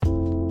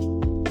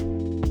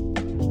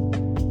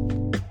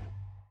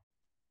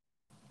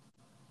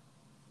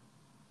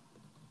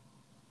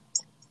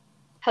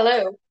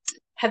Hello.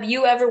 Have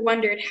you ever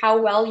wondered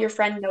how well your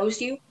friend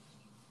knows you?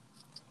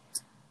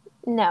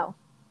 No.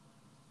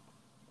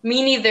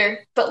 Me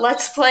neither, but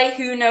let's play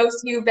Who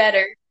Knows You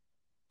Better.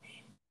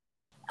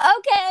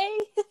 Okay.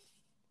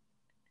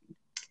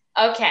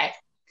 Okay.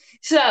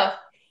 So,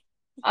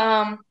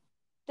 um,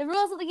 The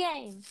rules of the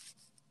game.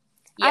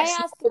 I yes.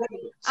 ask.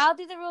 I'll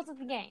do the rules of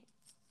the game.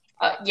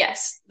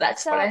 Yes,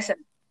 that's what I So,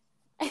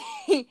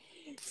 said.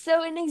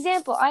 so an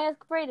example. I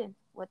ask Brayden,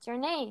 "What's your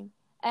name?"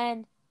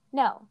 And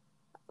no,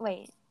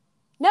 wait,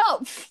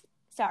 no.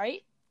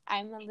 Sorry,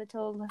 I'm a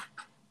little.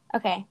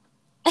 Okay,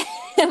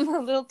 I'm a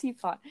little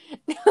teapot.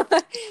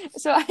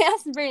 So I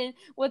asked Brayden,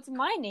 "What's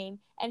my name?"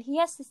 And he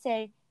has to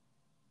say,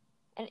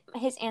 and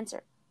his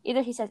answer.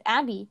 Either he says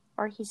Abby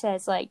or he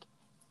says like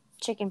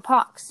chicken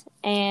pox.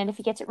 And if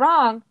he gets it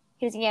wrong,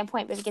 he doesn't get a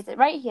point. But if he gets it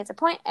right, he gets a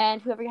point,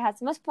 and whoever has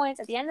the most points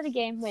at the end of the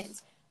game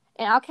wins.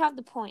 And I'll count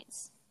the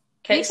points.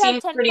 We Okay, each have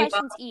seems 10 pretty well.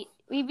 questions each.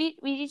 We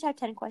each have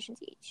 10 questions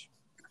each.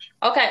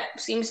 Okay,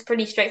 seems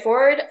pretty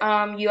straightforward.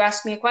 You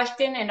ask me a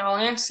question and I'll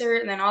answer,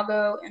 and then I'll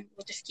go, and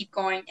we'll just keep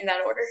going in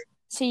that order.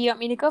 So you want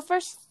me to go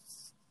first?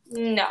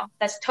 No,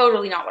 that's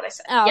totally not what I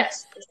said. Oh,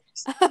 Yes.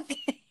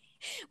 okay.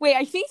 Wait,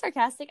 are you being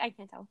sarcastic? I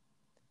can't tell.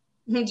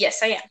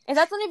 Yes, I am. If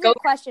that's one of Go. your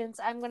questions,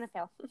 I'm going to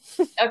fail.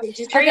 Okay,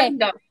 just hurry up Okay, and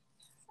go.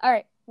 all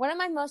right. What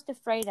am I most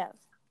afraid of?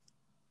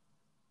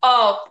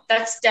 Oh,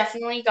 that's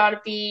definitely got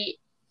to be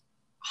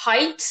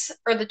heights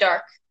or the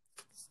dark.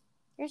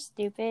 You're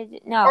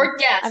stupid. No, Or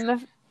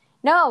death.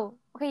 no.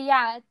 Okay,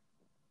 yeah.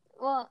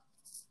 Well,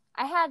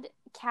 I had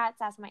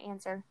cats as my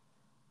answer.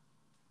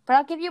 But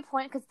I'll give you a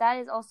point because that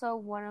is also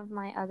one of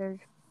my other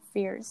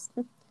fears.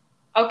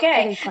 I'll give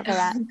Okay. you a point for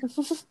that.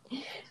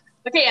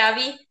 Okay,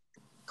 Abby.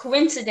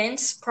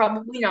 Coincidence,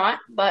 probably not,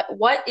 but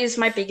what is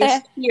my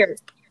biggest fear?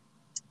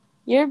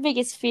 Your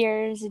biggest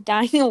fear is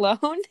dying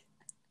alone?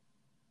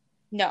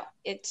 No,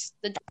 it's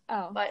the dark,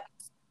 Oh. but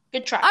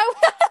good try. I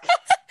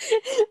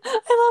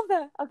love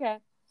that. Okay.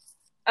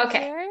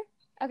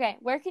 Okay.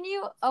 Where can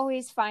you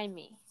always find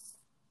me?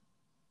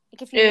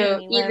 Like if you need Ooh,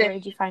 me, where either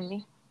would you find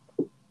me?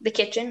 the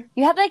kitchen,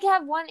 You have to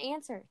have one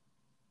answer.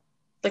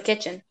 the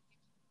kitchen.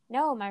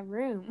 No, my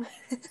room.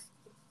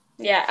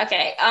 Yeah,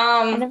 okay.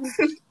 I never.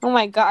 Oh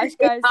my gosh, If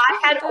guys. I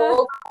had all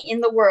the money in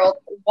the world,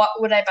 what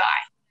would I buy?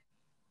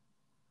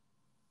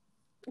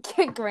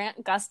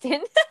 Grant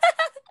Gustin.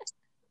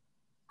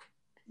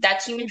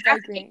 That's human It's by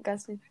trafficking.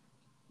 Grant Gustin.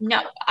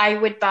 No, I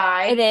would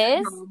buy. It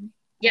is?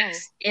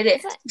 Yes, Oh. it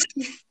Is it?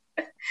 is.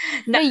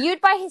 No, Wait,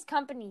 you'd buy his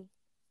company.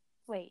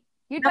 Wait,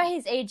 you'd no, buy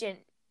his agent.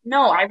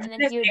 no. I was And then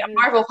gonna he say would a be.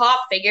 Marvel Pop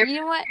figure.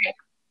 You know what?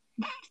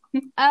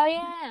 Oh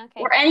yeah.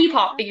 Okay. Or any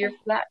pop figure Okay.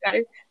 for that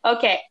matter.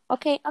 Okay,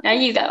 Okay. now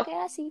Okay. you go. Okay.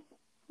 I see.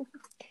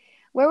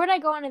 Where would I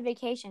go on a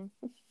vacation?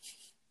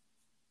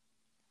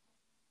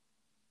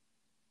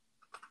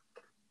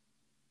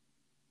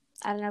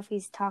 I don't know if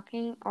he's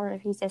talking or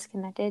if he's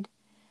disconnected.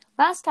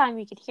 Last time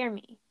you could hear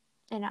me,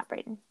 and not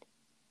Brayden.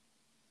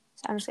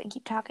 So I'm just gonna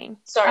keep talking.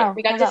 Sorry, Oh,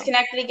 we got hello.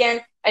 disconnected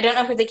again. I don't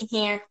know who they can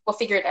hear. We'll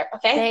figure it out,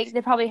 okay?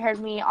 They probably heard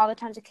me all the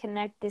times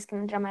to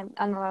disconnect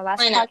on the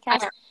last I know, I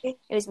podcast. know.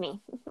 It was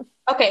me.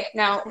 Okay,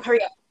 now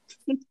hurry up.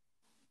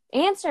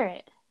 Answer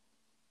it.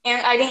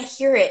 And I didn't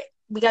hear it.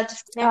 We got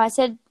Oh, I disconnected.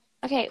 said,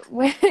 okay.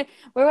 Where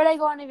would I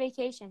go on a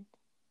vacation?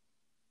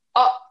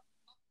 Oh,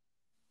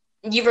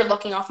 you were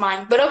looking off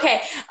mine, but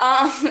okay. No,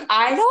 I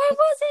I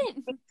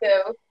wasn't. go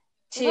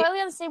We're to probably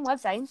on the same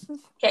website.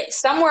 okay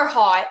somewhere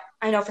hot.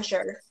 I know for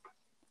sure.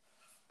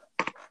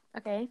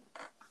 Okay.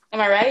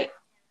 Am I right?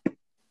 Yeah,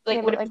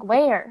 Like would but it be? like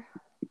where?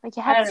 Like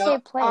you I have don't to say know. a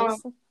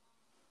place.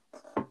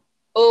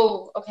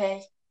 Oh,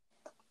 okay.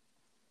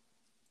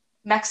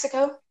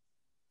 Mexico.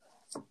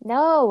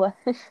 No,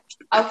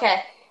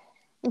 Okay.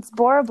 it's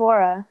Bora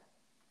Bora.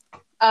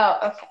 Oh,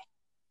 okay.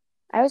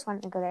 I always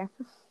wanted to go there.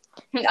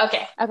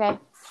 Okay. Okay.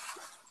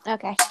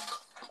 Okay.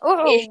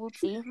 Oh, If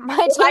whoopsie.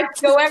 if I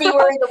could go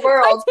anywhere in the My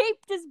world, tape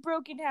just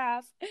broke in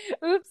half.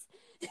 Oops.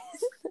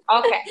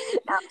 okay.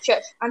 Now,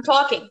 shush. I'm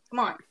talking. Come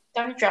on.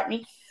 Don't interrupt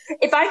me.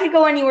 If I could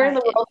go anywhere in the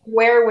Alright. world,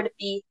 where would it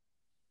be?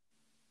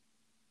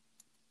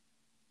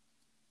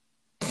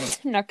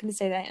 I'm not gonna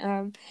say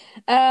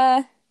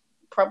that.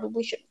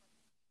 Probably should.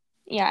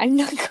 Yeah, I'm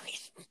not going.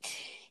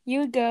 You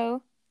would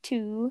go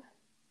to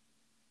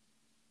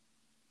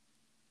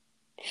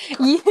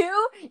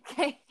you.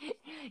 Okay,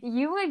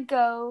 you would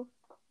go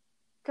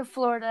to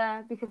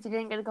Florida because you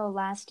didn't get to go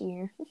last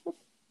year.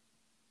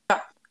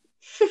 Oh,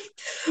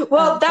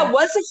 Well, that okay.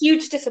 was a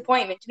huge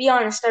disappointment. To be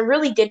honest, I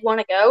really did want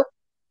to go,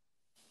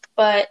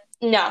 but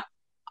no.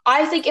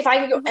 I think if I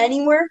could go Mhm.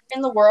 anywhere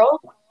in the world,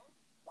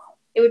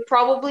 it would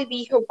probably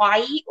be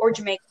Hawaii or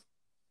Jamaica.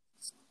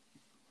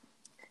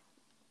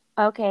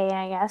 Okay,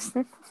 I guess.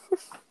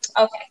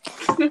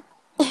 Okay.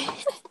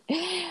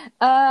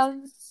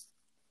 um,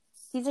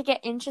 these are get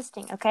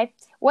interesting. Okay,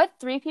 what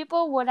three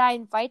people would I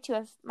invite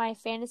to my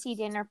fantasy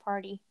dinner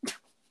party?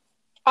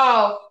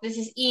 Oh, this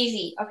is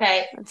easy.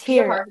 Okay. Let's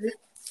Peter hear it. Parker,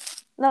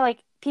 No, like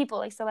people,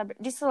 like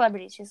celebrities, just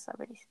celebrities,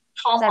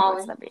 Tom Celebrities,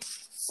 Holland.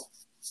 celebrities.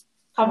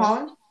 Tom Okay.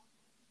 Holland?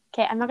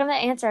 Okay, I'm not gonna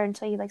answer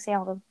until you say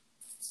all of them.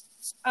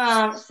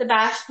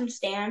 Sebastian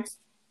Stan.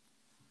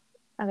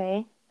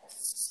 Okay.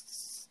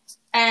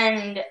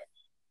 And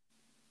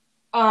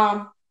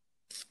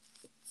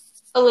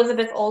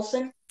Elizabeth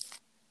Olsen.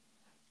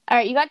 All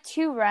right, you got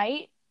 2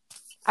 right.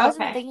 I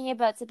wasn't Okay. thinking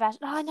about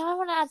Sebastian. Oh, now I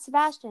want to add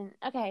Sebastian.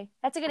 Okay,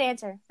 that's a good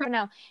answer. But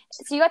no,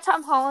 so you got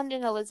Tom Holland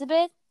and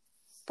Elizabeth,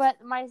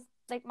 but my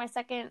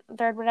second,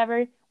 third,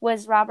 whatever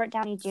was Robert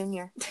Downey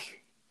Jr.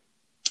 Okay.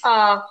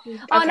 Oh,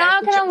 now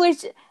I kind of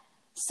wish.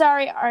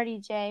 Sorry,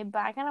 RDJ,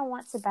 but I kind of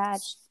want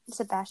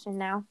Sebastian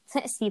now.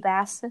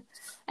 Seabass.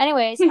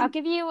 Anyways, I'll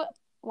give you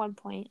 1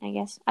 point, I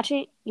guess.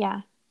 Actually,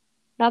 yeah.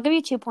 No, I'll give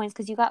you 2 points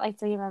because you got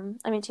 3 of them.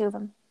 I mean, 2 of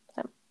them.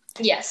 So.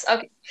 Yes.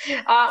 Okay.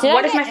 Did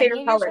what I is get my favorite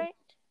any of yours color? right?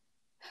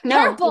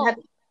 No. Purple.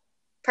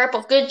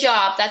 Purple. Good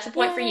job. That's a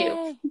point Yay. for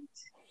you.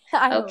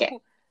 I Okay.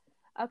 know.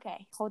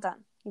 Okay, hold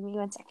on. Give me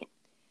 1 second.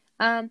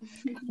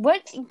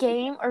 What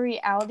game or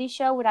reality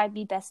show would I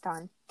be best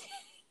on?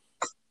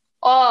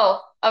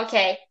 Oh,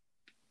 okay.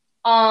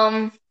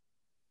 I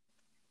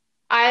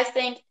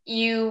think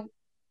you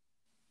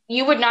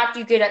would not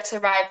do good at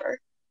Survivor.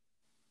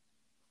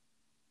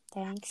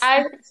 Thanks.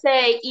 I would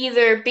say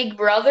either Big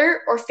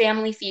Brother or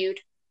Family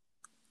Feud.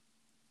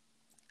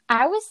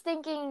 I was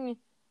thinking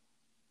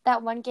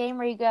that one game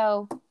where you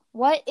go,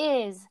 what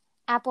is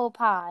apple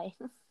pie?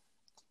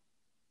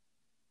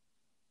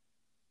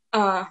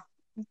 I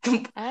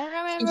don't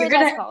remember what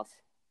that's called.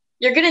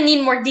 You're gonna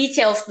need more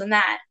details than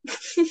that.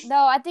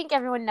 No, I think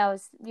everyone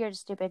knows. You're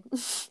just stupid.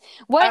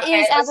 What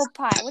is apple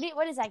pie?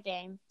 What is that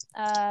game?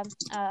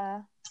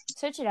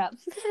 Search it up.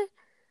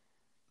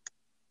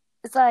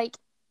 It's like.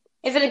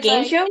 Is it a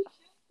game show?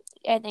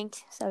 I think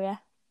so. Yeah.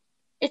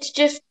 It's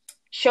just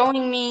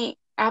showing me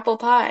apple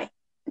pie.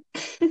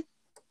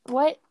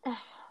 What?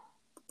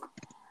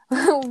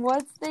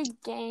 What's the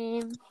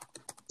game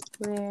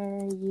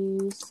where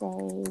you say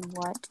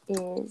what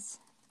is?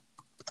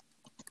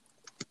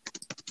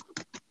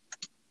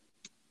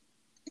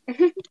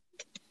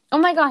 Oh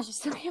my gosh, I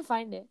still can't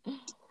find it.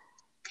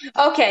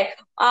 Okay.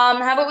 How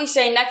about we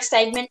say next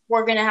segment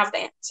we're gonna have the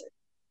answer.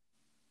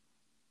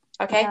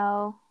 Okay?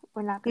 No,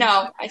 we're not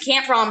gonna I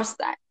can't promise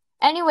that.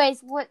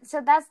 Anyways,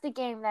 so that's the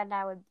game that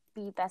I would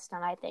be best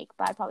on, I think,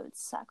 but I probably would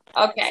suck.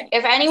 Okay.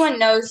 If anyone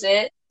knows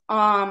it,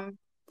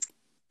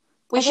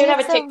 we should have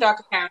a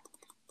TikTok account.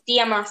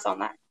 DM us on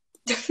that.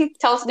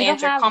 Tell us the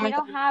answer. Comment.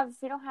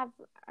 We don't have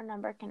our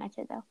number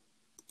connected though.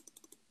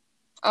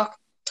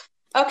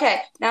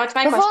 Okay, now it's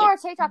my question. Follow our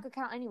TikTok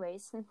account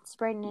anyways.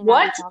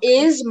 What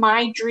is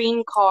my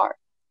dream car?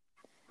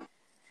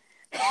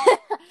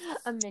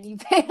 A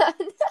minivan.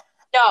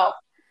 No,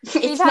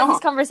 we've had this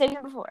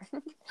conversation before.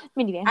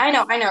 Minivan. I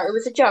know. It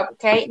was a joke,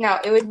 okay? No,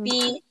 it would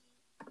be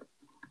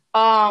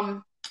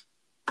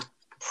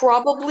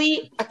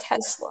probably a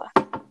Tesla.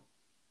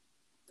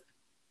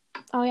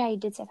 Oh yeah, you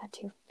did say that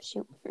too.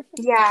 Shoot.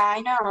 Yeah,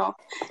 I know.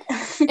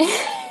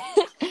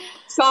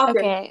 Soccer.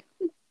 Okay.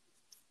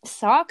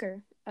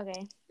 Soccer.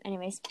 Okay.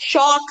 Anyways.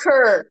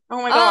 Shocker.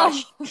 Oh my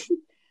gosh.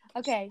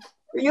 Okay.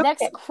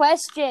 Next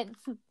question.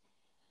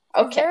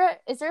 Okay.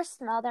 Is there a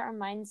smell that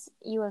reminds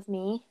you of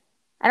me?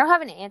 I don't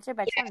have an answer,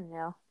 but I just want to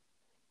know.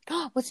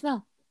 What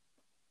smell?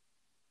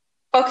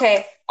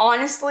 Okay.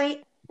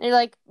 Honestly. They're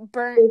like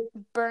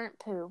burnt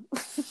poo.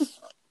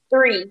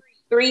 3.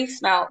 3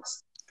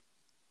 smells.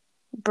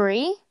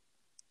 Brie?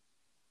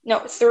 No,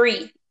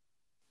 3.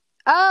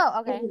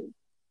 Oh, okay.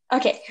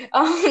 Okay.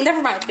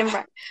 Never mind.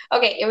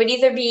 Okay, it would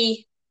either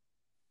be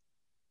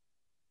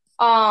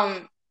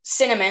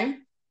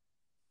cinnamon.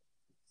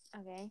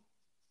 Okay.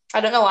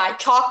 I don't know why.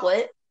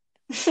 Chocolate.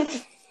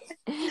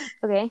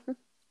 Okay.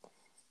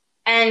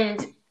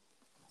 And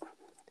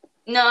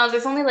no,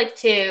 there's only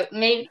 2.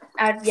 Maybe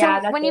that's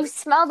when you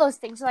smell those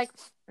things, you're like,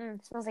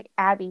 it smells like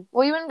Abby.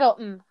 Well, you wouldn't go,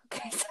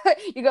 Okay, so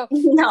you go,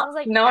 no, smells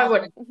like no, Abby. I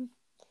wouldn't.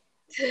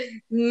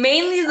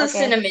 Mainly the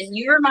cinnamon.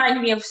 You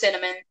remind me of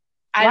cinnamon.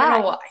 I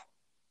don't know why.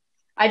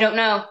 I don't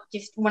know.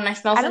 Just when I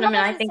smell cinnamon,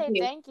 I think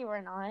you. Thank you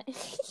or not.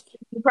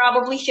 You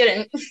probably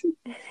shouldn't.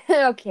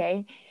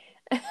 Okay.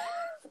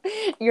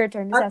 Your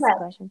turn to ask the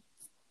question.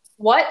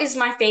 What is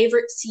my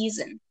favorite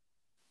season?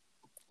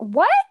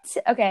 What?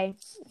 Okay.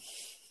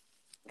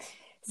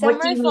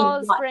 Summer,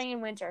 fall, spring,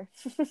 and winter.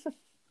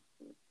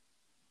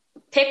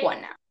 Pick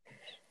one now.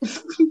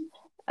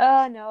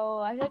 Oh, no.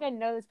 I feel like I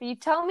know this, but you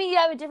tell me you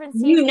have a different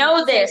season. You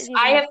know this.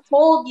 I have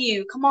told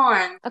you. Come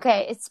on.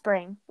 Okay, it's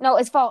spring. No,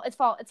 it's fall. It's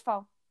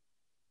fall.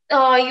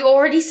 Oh, you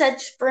already said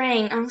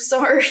spring. I'm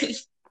sorry.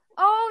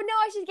 Oh, no,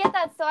 I should get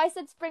that. So I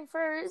said spring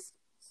first.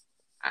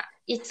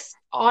 It's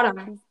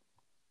autumn.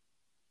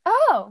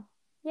 Oh.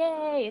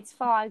 Yay, it's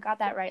fall. I got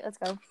that right. Let's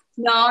go.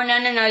 No.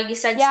 You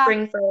said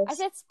spring first. I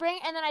said spring,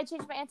 and then I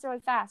changed my answer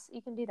really fast.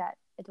 You can do that,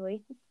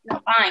 Adoi.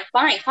 No,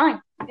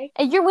 fine. Okay.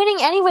 You're winning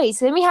anyway,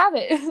 so let me have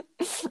it.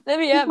 Let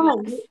me have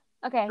it.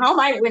 Okay. How am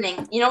I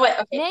winning? You know what?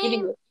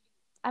 Okay.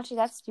 Actually,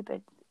 that's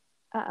stupid.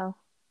 Uh-oh.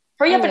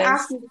 Hurry up and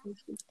ask me the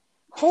question.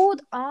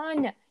 Hold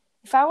on.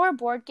 If I were a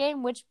board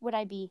game, which would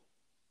I be?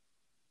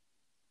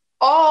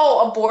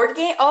 Oh, a board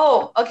game?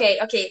 Oh, okay.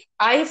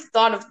 I've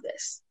thought of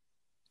this.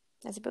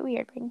 That's a bit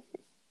weird, Brayden.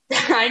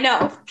 I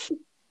know.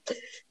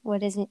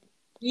 What is it?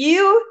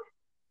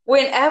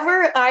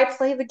 Whenever I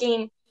play the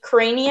game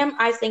Cranium,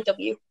 I think of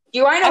you.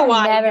 Do I know I've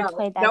why? never No.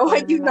 played that No, I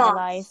game do in my not.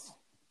 life.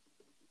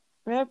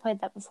 I've never played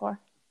that before.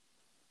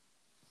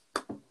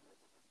 I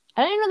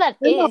don't even know what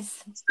that No,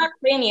 is. it's not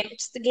Cranium.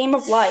 It's the game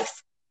of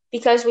life.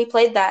 Because we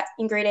played that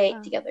in grade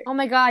 8 together. Oh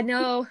my god,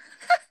 no.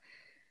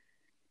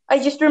 I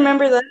just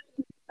remember that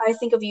I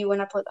think of you when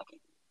I play that game.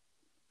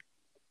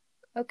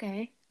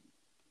 Okay.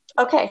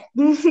 Okay.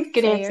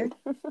 Good answer.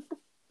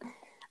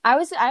 I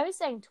was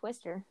saying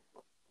Twister.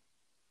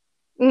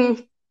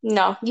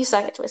 No, you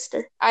suck at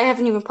Twister. I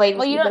haven't even played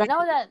with Well, you you. don't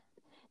know that.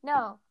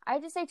 No, I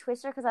just say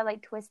Twister because I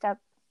like twist up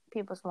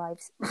people's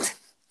lives.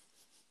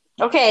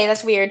 Okay,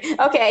 that's weird.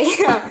 Okay.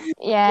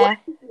 Yeah.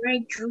 What is my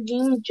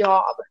dream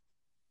job?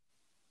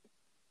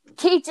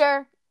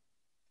 Teacher.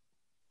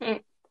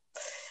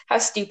 How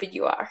stupid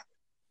you are.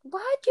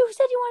 What? You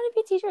said you wanted to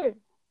be a teacher.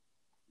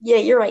 Yeah,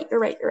 you're right.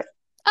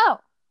 Oh.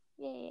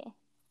 Yeah.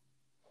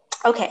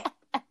 Okay.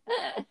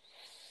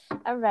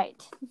 All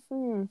right.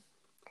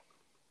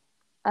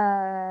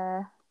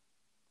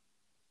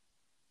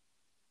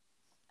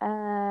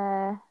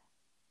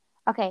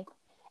 Okay.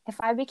 If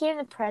I became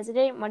the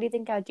president, what do you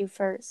think I would do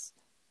first?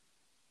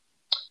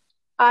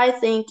 I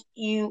think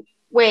you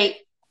wait,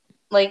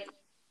 like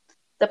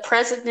the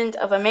president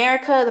of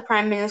America, the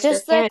prime minister.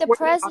 Just like the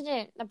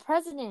president. The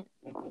president.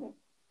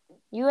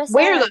 USA,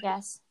 Where I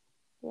guess.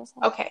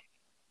 USA. Okay.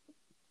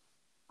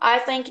 I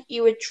think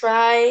you would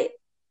try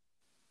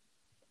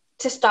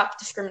to stop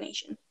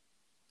discrimination.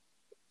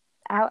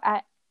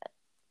 I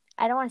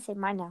don't want to say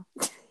mine now.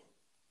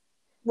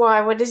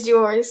 Why? What is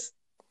yours?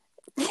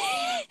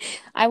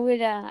 I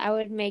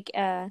would make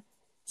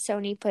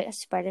Sony put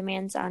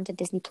Spider-Man's onto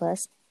Disney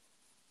Plus.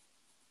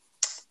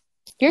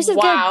 Yours is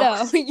good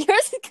though.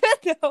 Yours is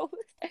good though.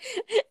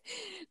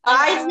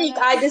 I think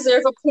I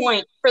deserve a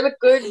point for the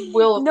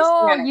goodwill of this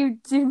planet. No, you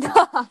do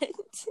not.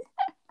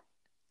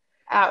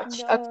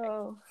 Ouch. No.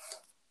 Okay.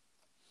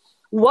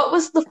 What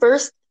was the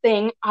first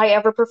thing I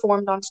ever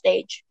performed on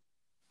stage?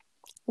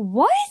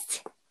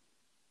 What?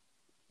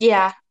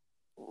 Yeah.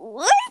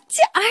 What?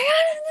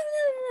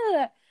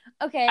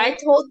 Okay. I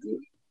told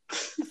you.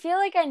 I feel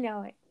like I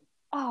know it.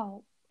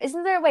 Oh,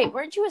 isn't there? Wait,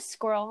 weren't you a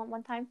squirrel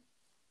one time?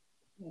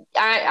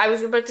 I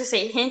was about to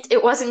say, hint,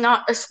 it wasn't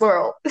not a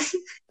squirrel.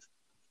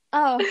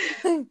 Oh.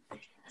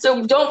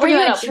 So don't bring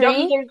it up.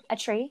 A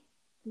tree?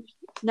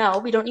 No,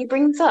 we don't need to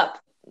bring this up.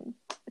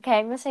 Okay,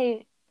 I'm going to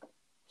say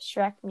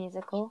Shrek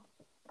musical.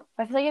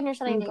 I feel like I'm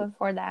something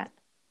before that.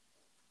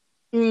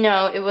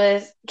 No, it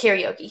was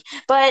karaoke.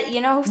 But,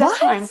 you know, that's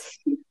fine.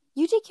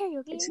 You did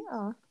karaoke?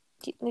 Oh.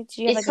 Did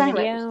you have like a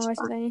video or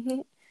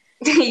something?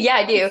 Yeah,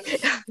 I do.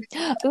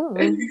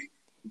 Ooh.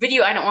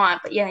 Video I don't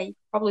want, but yeah, you can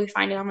probably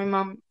find it on my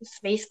mom's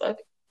Facebook.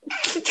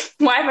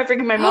 Why am I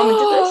bringing my mom into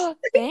this?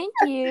 Thank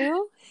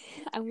you.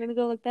 I'm going to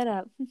go look that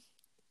up.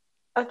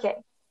 Okay.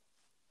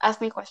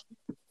 Ask me a question.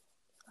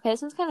 Okay,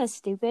 this one's kind of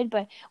stupid,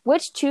 but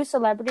which two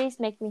celebrities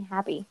make me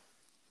happy?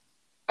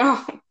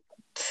 Oh.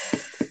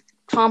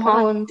 Tom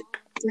Holland,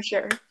 for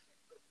sure.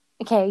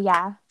 Okay,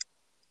 yeah.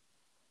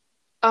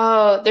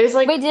 Oh, there's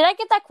like... Wait, did I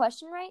get that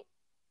question right?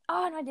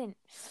 Oh, no, I didn't.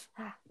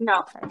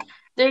 No.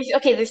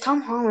 There's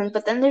Tom Holland,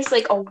 but then there's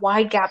like a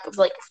wide gap of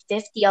like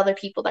 50 other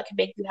people that could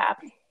make you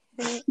happy.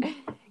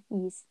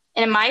 Yes.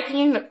 And in my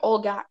opinion, they're all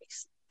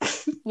guys.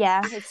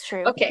 Yeah, it's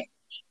true. Okay.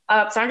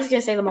 So I'm just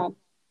gonna say them all.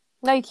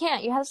 No, you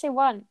can't. You have to say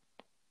one.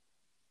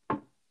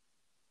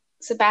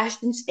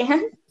 Sebastian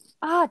Stan.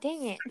 Oh,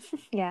 dang it.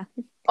 Yeah.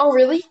 Oh,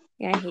 really?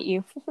 Yeah, I hate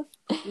you.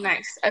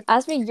 Nice.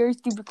 Ask me your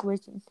stupid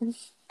question.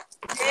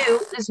 Who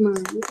is my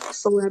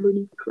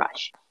celebrity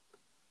crush?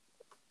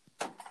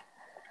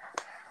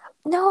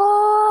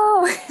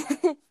 No!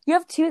 You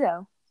have two,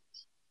 though.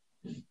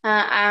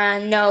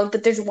 No,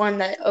 but there's one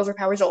that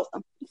overpowers all of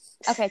them.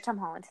 Okay, Tom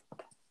Holland.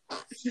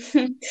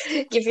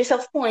 Give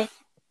yourself a point.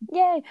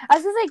 Yay! I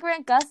was gonna say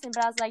Grant Gustin,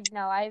 but I was like,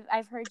 no,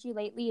 I've heard you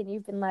lately, and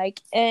you've been like,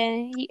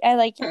 I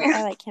like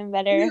him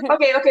better.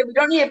 Okay, we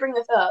don't need to bring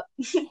this up.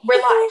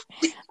 We're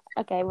live.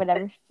 Okay,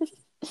 whatever.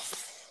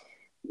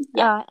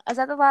 Yeah. Is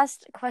that the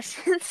last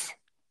questions?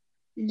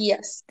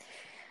 Yes.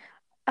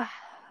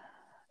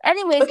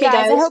 Anyways, okay,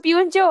 guys, I hope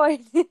you enjoyed.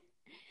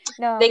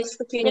 No. Thanks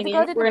for tuning in.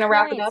 We're gonna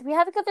wrap it up. We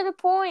have to go through the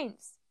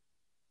points.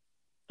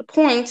 The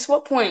points?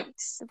 What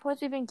points? The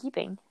points we've been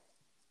keeping.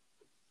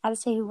 How to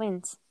say who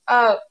wins.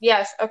 Oh,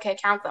 yes. Okay,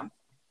 count them.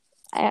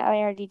 I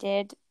already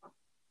did.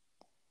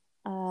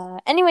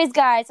 Anyways,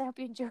 guys, I hope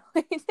you enjoyed.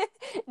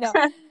 No.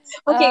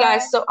 Okay,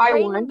 guys, so I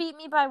won. Brayden beat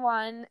me by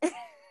 1.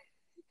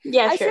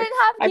 Yeah, I sure. shouldn't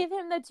have given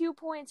him the 2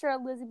 points for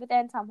Elizabeth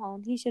and Tom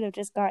Holland. He should have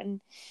just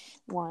gotten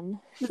 1.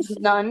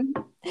 None.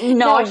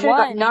 No, I should have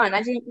got none.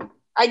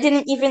 I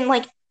didn't even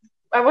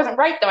I wasn't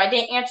right though. I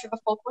didn't answer the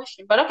full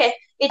question. But okay.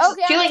 It's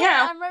too late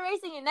now. I'm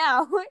erasing it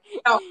now.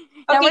 No.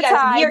 Okay,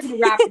 guys, we're gonna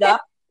wrap it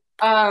up.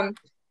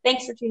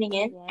 Thanks for tuning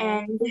in.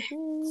 And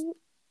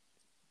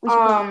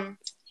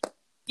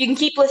you can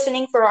keep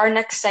listening for our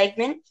next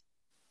segment.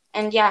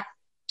 And yeah.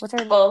 What's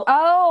her? Well,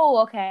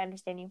 oh, okay, I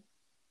understand you.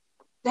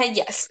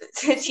 Yes,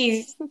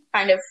 she's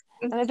kind of.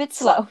 I'm a bit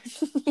slow.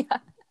 Yeah.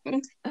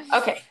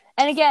 Okay.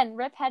 And again,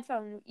 rip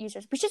headphone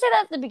users. We should say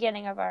that at the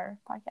beginning of our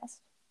podcast.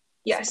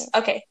 Yes.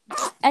 Okay.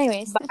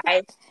 Anyways.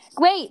 Bye.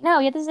 Wait, no,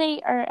 you have to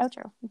say our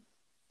outro.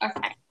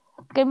 Okay.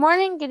 Good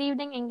morning, good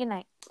evening, and good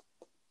night.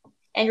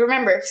 And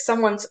remember,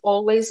 someone's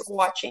always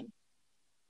watching.